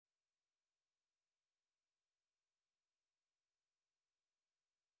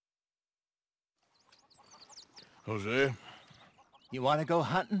Jose, You want to go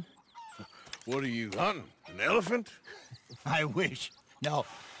hunting? what are you hunting? An elephant? I wish. No,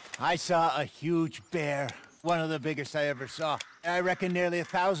 I saw a huge bear. One of the biggest I ever saw. I reckon nearly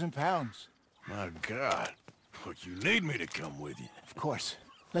 1,000 pounds. My God. But you need me to come with you. Of course.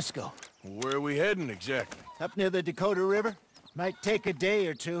 Let's go. Where are we heading exactly? Up near the Dakota River. Might take a day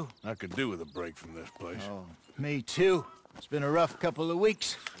or two. I could do with a break from this place. Oh, me too. It's been a rough couple of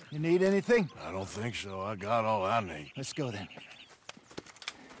weeks. You need anything? I don't think so. I got all I need. Let's go then.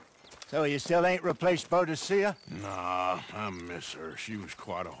 So you still ain't replaced Boadicea? Nah, I miss her. She was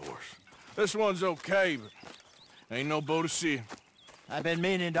quite a horse. This one's okay, but ain't no Boadicea. I've been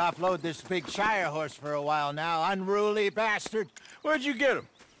meaning to offload this big Shire horse for a while now. Unruly bastard. Where'd you get him?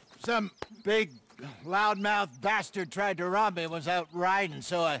 Some big, loudmouth bastard tried to rob me and was out riding,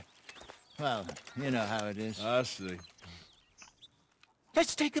 so I... Well, you know how it is. I see.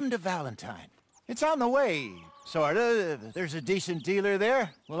 Let's take him to Valentine. It's on the way, sorta. There's a decent dealer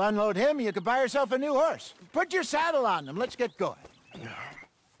there. We'll unload him, you can buy yourself a new horse. Put your saddle on him, let's get going.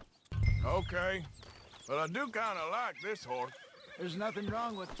 Okay, but I do kind of like this horse. There's nothing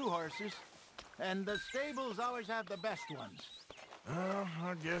wrong with two horses, and the stables always have the best ones. Well,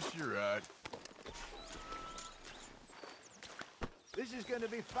 I guess you're right. This is gonna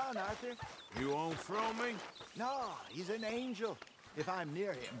be fun, Arthur. You won't throw me? No, he's an angel, if I'm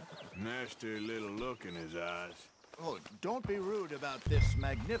near him. Nasty little look in his eyes. Oh, don't be rude about this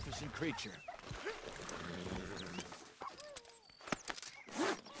magnificent creature.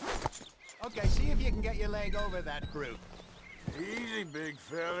 Okay, see if you can get your leg over that brute. Easy, big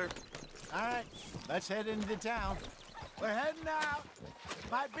feller. All right, let's head into town. We're heading out.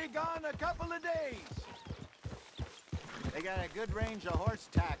 Might be gone a couple of days. They got a good range of horse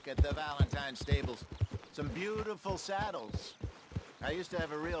tack at the Valentine stables. Some beautiful saddles. I used to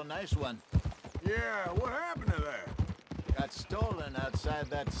have a real nice one. Yeah, what happened to that? Got stolen outside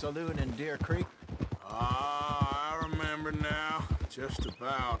that saloon in Deer Creek. Ah, I remember now. Just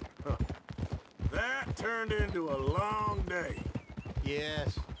about. That turned into a long day.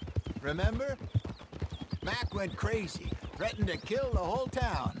 Yes. Remember? Mac went crazy, threatened to kill the whole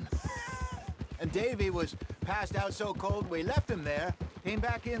town. And Davy was passed out so cold we left him there, came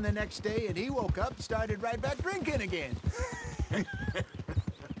back in the next day, and he woke up, started right back drinking again.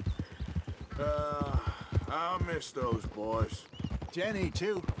 I'll miss those boys. Jenny,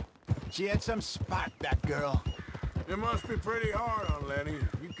 too. She had some spot, that girl. It must be pretty hard on Lenny.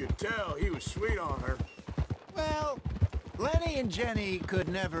 You could tell he was sweet on her. Well, Lenny and Jenny could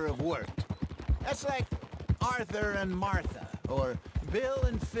never have worked. That's like Arthur and Martha, or Bill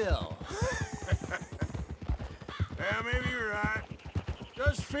and Phil. Yeah, maybe you're right.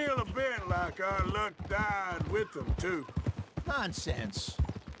 Does feel a bit like our luck died with them, too. Nonsense.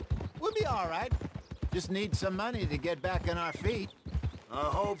 We'll be all right. Just need some money to get back on our feet. I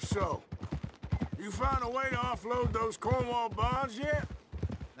hope so. You found a way to offload those Cornwall bonds yet?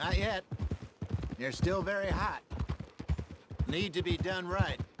 Not yet. They're still very hot. Need to be done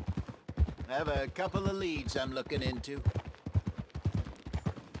right. I have a couple of leads I'm looking into.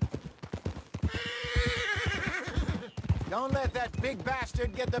 Don't let that big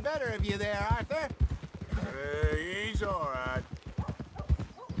bastard get the better of you there, Arthur. Hey, he's all right.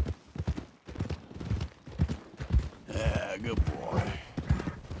 Yeah, good boy.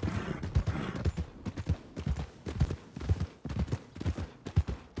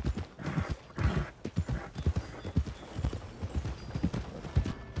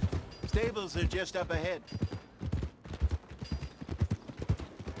 Stables are just up ahead.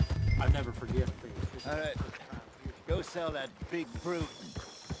 I never forget things. All right. Go sell that big brute.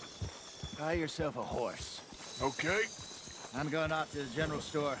 Buy yourself a horse. Okay. I'm going off to the general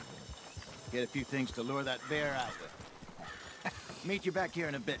store. Get a few things to lure that bear out there. Meet you back here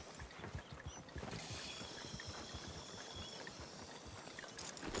in a bit.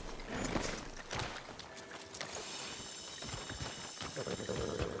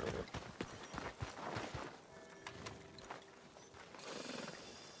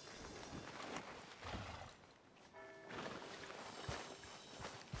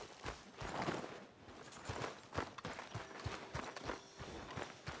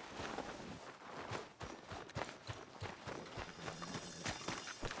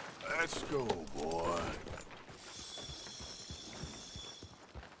 Let's go, boy.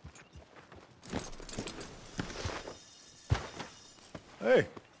 Hey,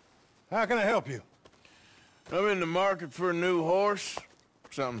 how can I help you? I'm in the market for a new horse.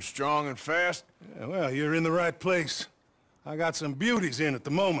 Something strong and fast. Yeah, well, you're in the right place. I got some beauties in at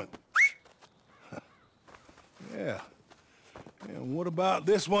the moment. Yeah. And what about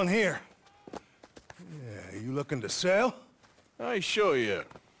this one here? Yeah, You looking to sell? I ain't sure yet.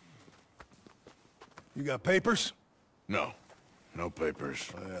 You got papers? No. No papers.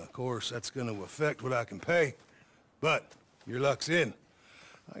 Well, of course, that's gonna affect what I can pay. But your luck's in.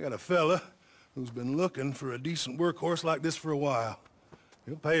 I got a fella who's been looking for a decent workhorse like this for a while.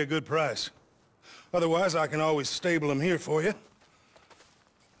 He'll pay a good price. Otherwise, I can always stable him here for you.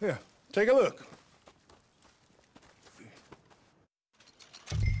 Here, take a look.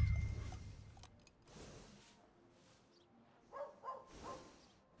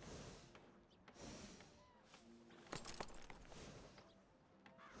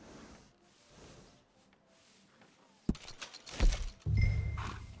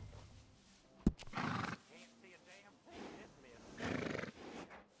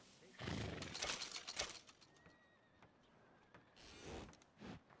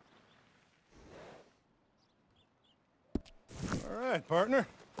 All right, partner.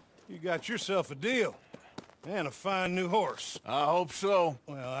 You got yourself a deal. And a fine new horse. I hope so.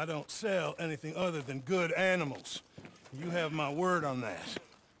 Well, I don't sell anything other than good animals. You have my word on that.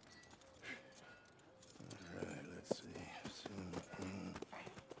 All right, let's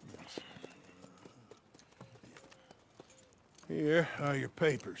see. Here are your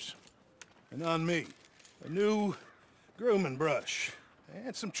papers. And on me, a new grooming brush.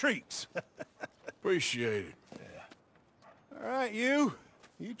 And some treats. Appreciate it. All right, you.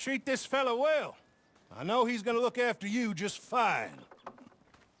 You treat this fella well. I know he's gonna look after you just fine.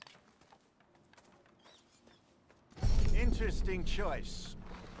 Interesting choice.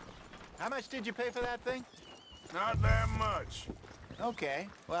 How much did you pay for that thing? Not that much. Okay,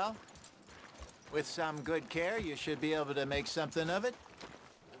 well, with some good care, you should be able to make something of it.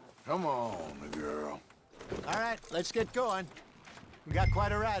 Come on, girl. All right, let's get going. We got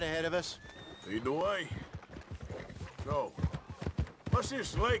quite a ride ahead of us. Lead the way. So, what's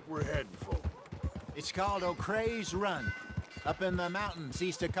this lake we're heading for? It's called O'Creagh's Run, up in the mountains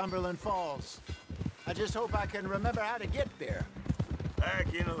east of Cumberland Falls. I just hope I can remember how to get there.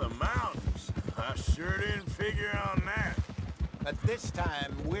 Back into the mountains? I sure didn't figure on that. But this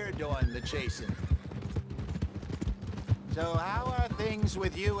time, we're doing the chasing. So how are things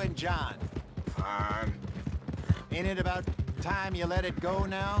with you and John? Fine. Ain't it about time you let it go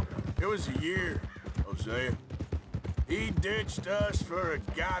now? It was a year, Hosea. He ditched us for a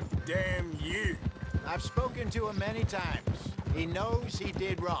goddamn year. I've spoken to him many times. He knows he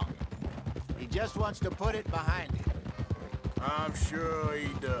did wrong. He just wants to put it behind him. I'm sure he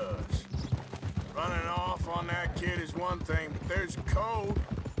does. Running off on that kid is one thing, but there's code.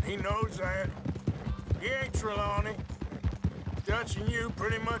 He knows that. He ain't Trelawney. Dutch and you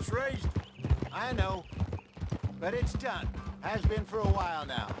pretty much raised him. I know. But it's done. Has been for a while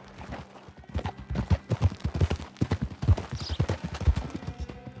now.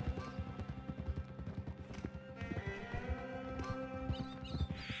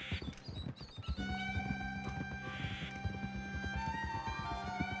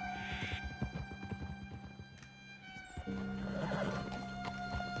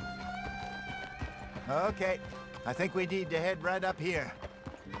 Okay, I think we need to head right up here.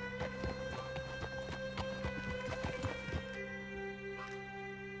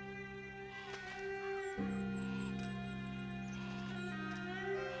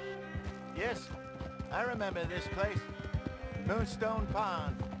 Yes, I remember this place. Moonstone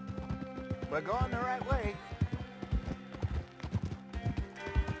Pond. We're going the right way.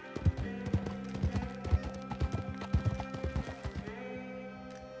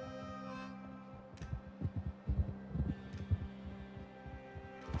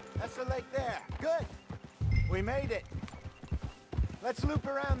 That's the lake there. Good. We made it. Let's loop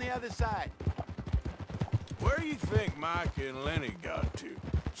around the other side. Where do you think Mike and Lenny got to?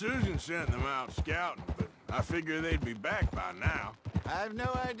 Susan sent them out scouting, but I figure they'd be back by now. I have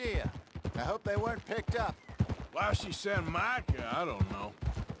no idea. I hope they weren't picked up. Why she sent Micah, I don't know.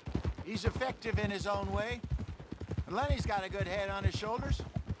 He's effective in his own way. And Lenny's got a good head on his shoulders.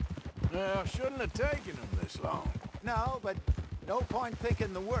 Well, shouldn't have taken him this long. No, but no point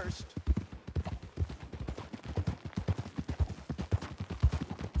thinking the worst.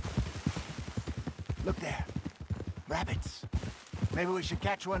 Look there. Rabbits. Maybe we should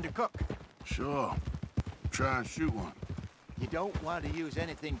catch one to cook. Sure. Try and shoot one. You don't want to use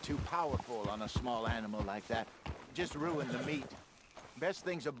anything too powerful on a small animal like that. Just ruin the meat. Best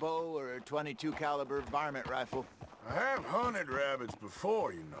thing's a bow or a .22 caliber varmint rifle. I have hunted rabbits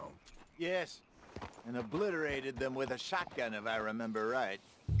before, you know. Yes, and obliterated them with a shotgun if I remember right.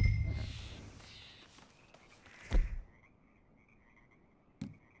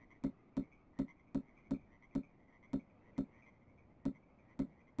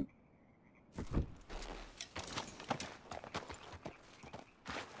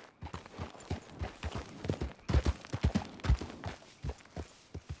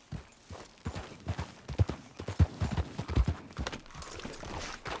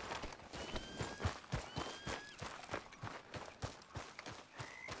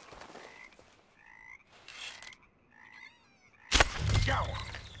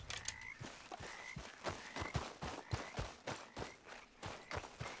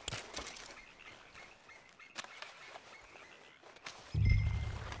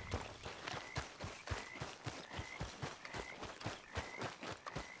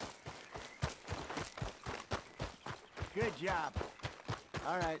 Good job.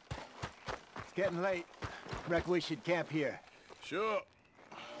 All right. It's getting late. Reckon we should camp here. Sure.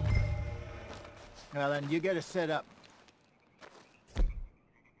 Well, then you get us set up.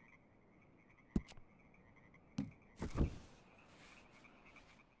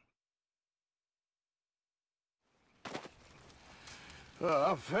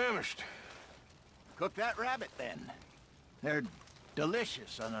 I'm famished. Cook that rabbit, then. They're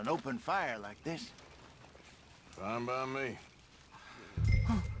delicious on an open fire like this. Fine by me.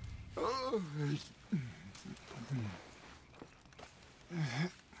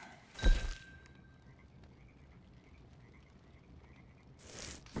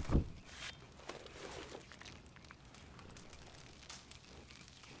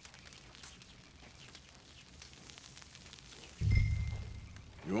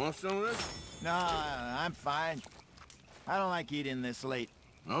 You want some of this? No, I'm fine. I don't like eating this late.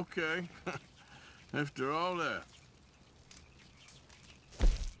 Okay. After all that.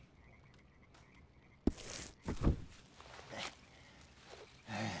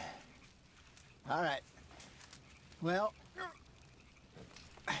 All right. Well,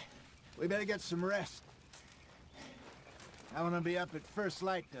 we better get some rest. I want to be up at first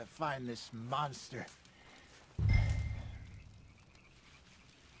light to find this monster.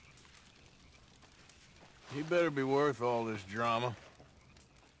 He better be worth all this drama.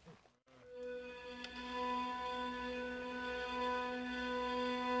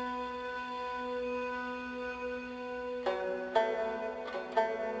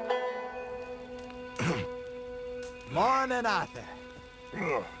 Morning, Arthur.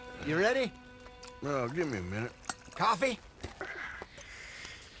 You ready? Well, give me a minute. Coffee?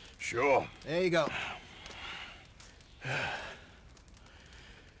 Sure. There you go.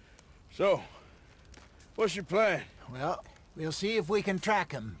 So, what's your plan? Well, we'll see if we can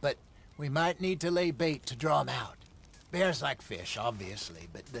track him, but we might need to lay bait to draw him out. Bears like fish, obviously,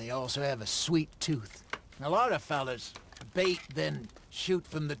 but they also have a sweet tooth. A lot of fellas bait, then shoot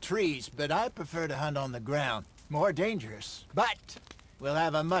from the trees, but I prefer to hunt on the ground. More dangerous, but we'll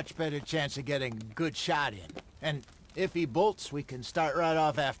have a much better chance of getting a good shot in. And if he bolts, we can start right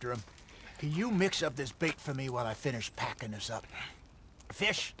off after him. Can you mix up this bait for me while I finish packing this up?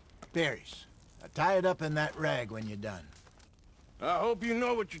 Fish, berries. Tie it up in that rag when you're done. I hope you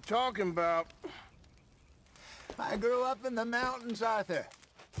know what you're talking about. I grew up in the mountains, Arthur.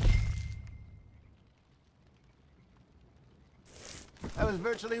 I was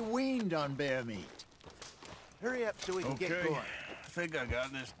virtually weaned on bear meat. Hurry up so we can get going. I think I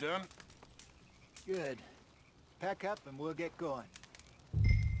got this done. Good. Pack up and we'll get going.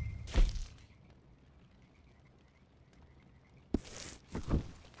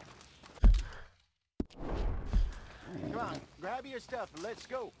 Come on, grab your stuff and let's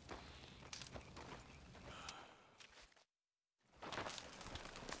go.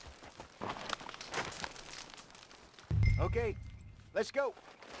 Okay, let's go.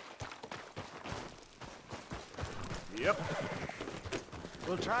 Yep.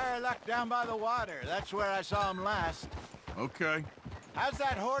 We'll try our luck down by the water. That's where I saw him last. Okay. How's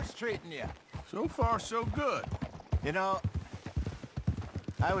that horse treating you? So far, so good. You know,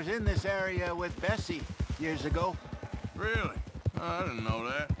 I was in this area with Bessie years ago. Really? Oh, I didn't know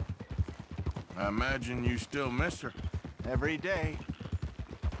that. I imagine you still miss her. Every day.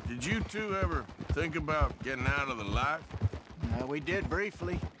 Did you two ever think about getting out of the life? We did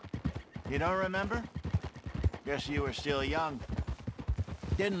briefly. You don't remember? Guess you were still young.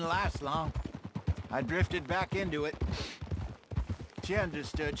 Didn't last long. I drifted back into it. She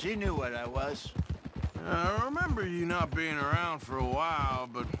understood. She knew what I was. I remember you not being around for a while,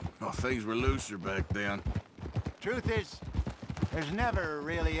 but well, things were looser back then. Truth is, there's never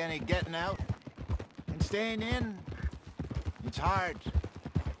really any getting out. And staying in, it's hard.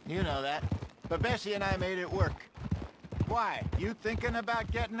 You know that. But Bessie and I made it work. Why? You thinking about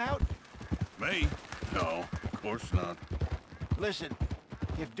getting out? Me? No, of course not. Listen,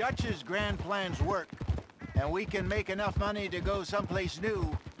 if Dutch's grand plans work, and we can make enough money to go someplace new,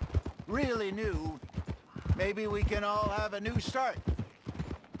 really new, maybe we can all have a new start.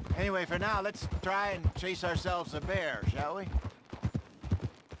 Anyway, for now, let's try and chase ourselves a bear, shall we?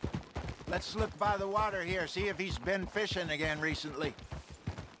 Let's look by the water here, see if he's been fishing again recently.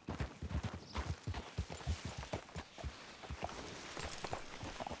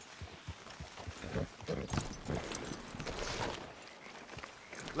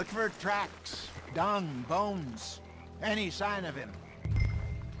 Look for tracks, dung, bones, any sign of him.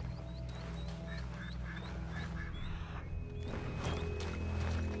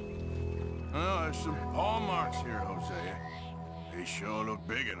 Oh, there's some paw marks here, Hosea. They sure look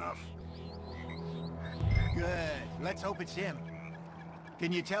big enough. Good. Let's hope it's him.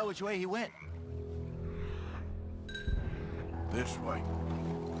 Can you tell which way he went? This way.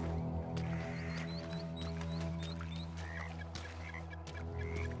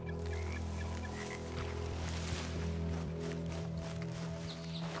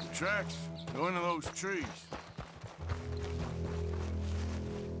 The tracks go into those trees.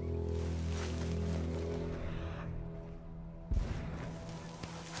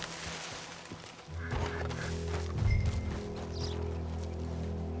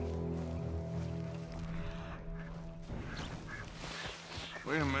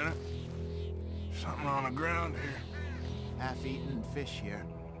 Wait a minute. Something on the ground here. Half-eaten fish here.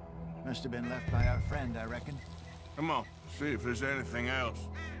 Must have been left by our friend, I reckon. Come on, see if there's anything else.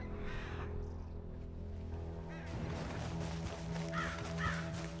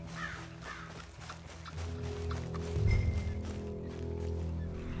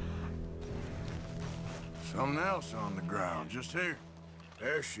 Something else on the ground, just here.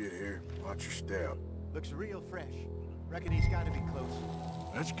 There's shit here. Watch your step. Looks real fresh. Reckon he's got to be close.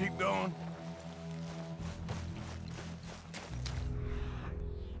 Let's keep going.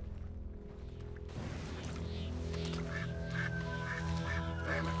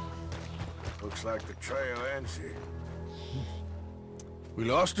 Damn it. Looks like the trail ends here. We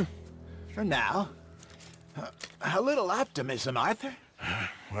lost him? For now. A little optimism, Arthur.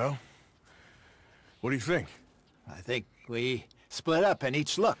 Well, what do you think? I think we split up and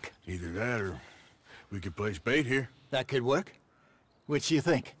each look. Either that or we could place bait here. That could work. Which do you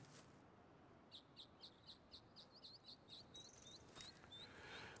think?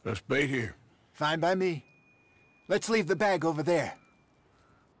 Let's bait here. Fine by me. Let's leave the bag over there.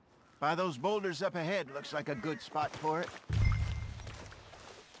 By those boulders up ahead, looks like a good spot for it.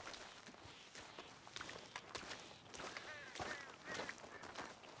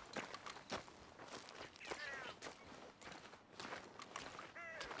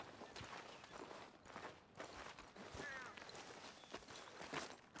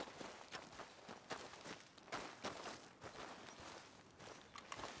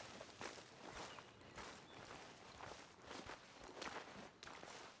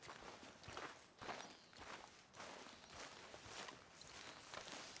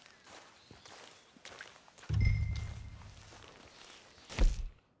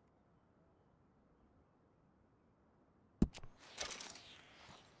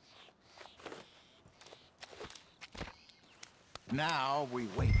 Now we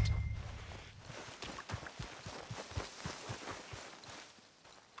wait.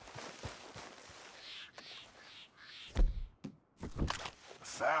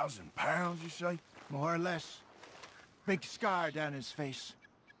 £1,000, you say? More or less. Big scar down his face.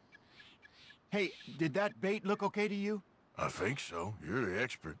 Hey, did that bait look okay to you? I think so. You're the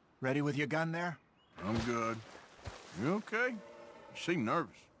expert. Ready with your gun there? I'm good. You okay? You seem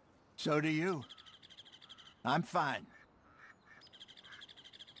nervous. So do you. I'm fine.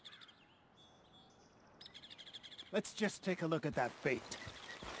 Let's just take a look at that bait.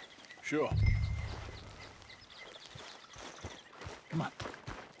 Sure. Come on.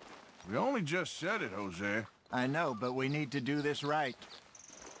 We only just said it, Jose. I know, but we need to do this right.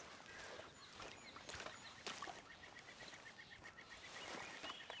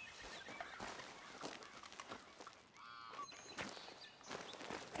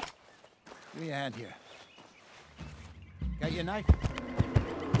 Give me a hand here. Got your knife?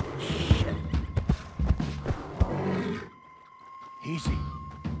 Shit. Easy.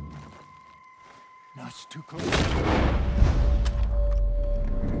 No, it's too close. Is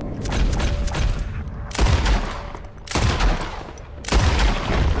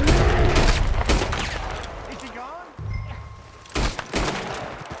he gone?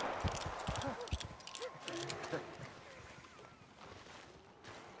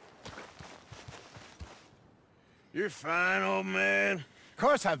 You're fine, old man. Of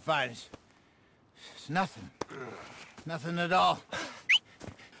course I'm fine. It's nothing. Nothing at all.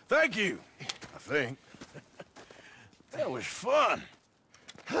 Thank you, I think. That was fun.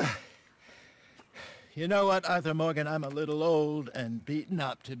 You know what, Arthur Morgan? I'm a little old and beaten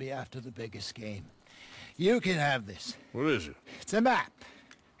up to be after the biggest game. You can have this. What is it? It's a map.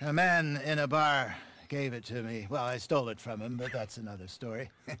 A man in a bar gave it to me. Well, I stole it from him, but that's another story.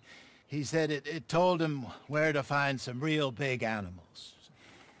 He said it told him where to find some real big animals.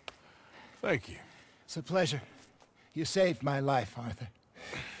 Thank you. It's a pleasure. You saved my life, Arthur.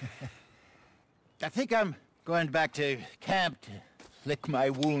 I think I'm going back to camp to lick my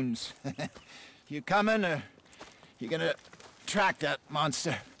wounds. You coming, or you gonna track that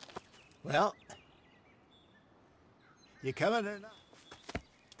monster? Well, you coming or not?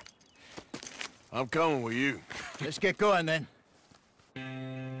 I'm coming with you. Let's get going, then.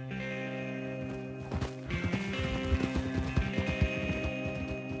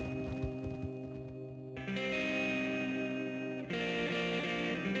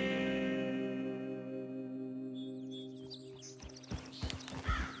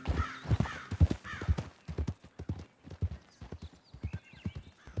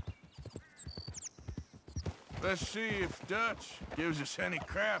 Let's see if Dutch gives us any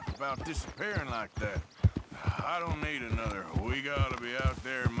crap about disappearing like that. I don't need another "we gotta be out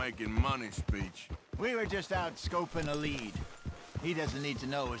there making money" speech. We were just out scoping a lead. He doesn't need to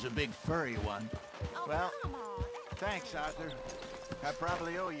know it was a big furry one. Oh, Well, come on. thanks, Arthur. I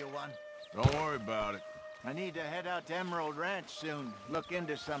probably owe you one. Don't worry about it. I need to head out to Emerald Ranch soon. Look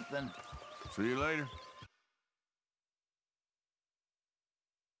into something. See you later.